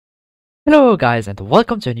Hello guys and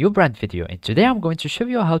welcome to a new brand video, and today I'm going to show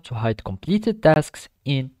you how to hide completed tasks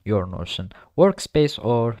in your Notion workspace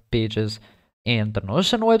or pages in the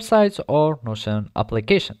Notion website or Notion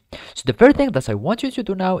application. So the first thing that I want you to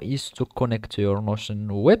do now is to connect to your Notion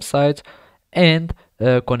website and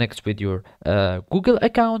connect with your Google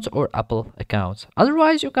account or Apple account.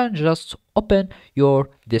 Otherwise you can just open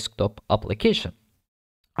your desktop application.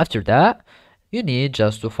 After that you need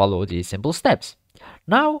just to follow these simple steps.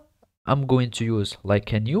 Now I'm going to use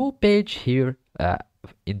like a new page here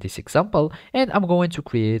in this example, and I'm going to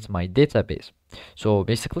create my database. So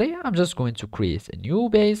basically I'm just going to create a new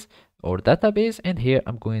base or database, and here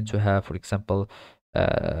I'm going to have, for example,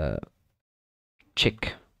 uh,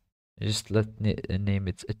 check. Just name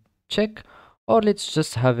it a check, or let's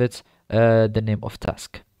just have it the name of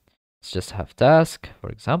task. Let's just have task, for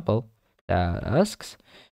example, tasks,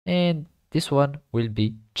 and this one will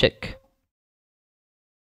be check,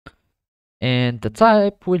 and the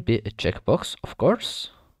type will be a checkbox, of course.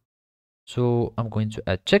 So I'm going to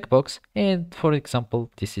add checkbox, and for example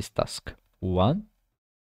this is task 1,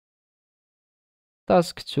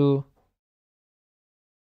 task 2,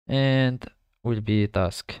 and will be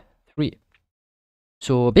task 3.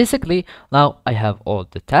 So basically now I have all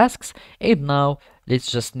the tasks, and now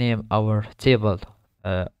let's just name our table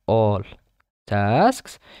all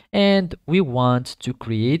tasks, and we want to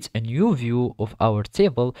create a new view of our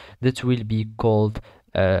table that will be called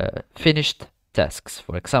finished tasks,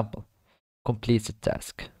 for example, completed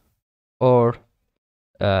task, or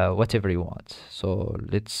whatever you want. So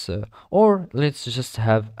let's just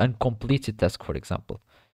have uncompleted task, for example,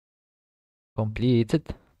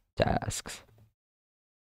 completed tasks.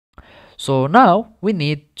 So now we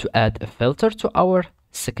need to add a filter to our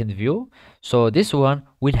second view. So this one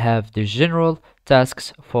will have the general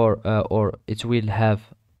tasks for or it will have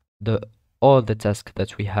the all the tasks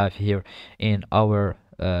that we have here in our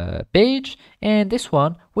page, and this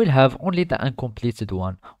one will have only the uncompleted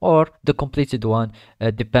one, or the completed one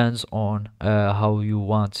depends on how you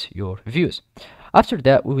want your views. After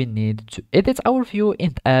that we will need to edit our view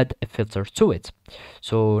and add a filter to it.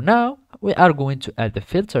 So now we are going to add the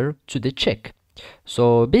filter to the check.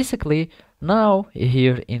 So basically now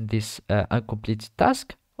here in this uncompleted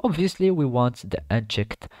task, obviously we want the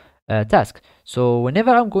unchecked task. So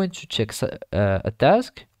whenever I'm going to check a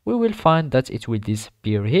task, we will find that it will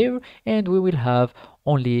disappear here, and we will have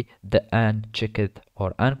only the unchecked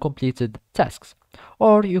or uncompleted tasks.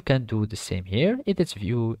 Or you can do the same here. Edit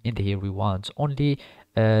view, in here we want only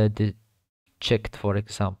the checked, for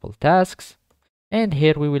example, tasks, and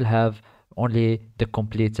here we will have only the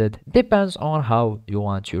completed, depends on how you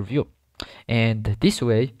want your view. And this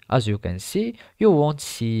way, as you can see, you won't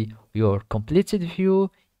see your completed view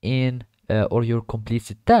in or your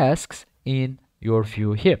completed tasks in your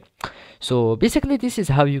view here. So basically this is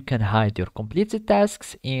how you can hide your completed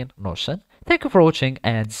tasks in Notion. Thank you for watching,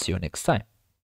 and see you next time.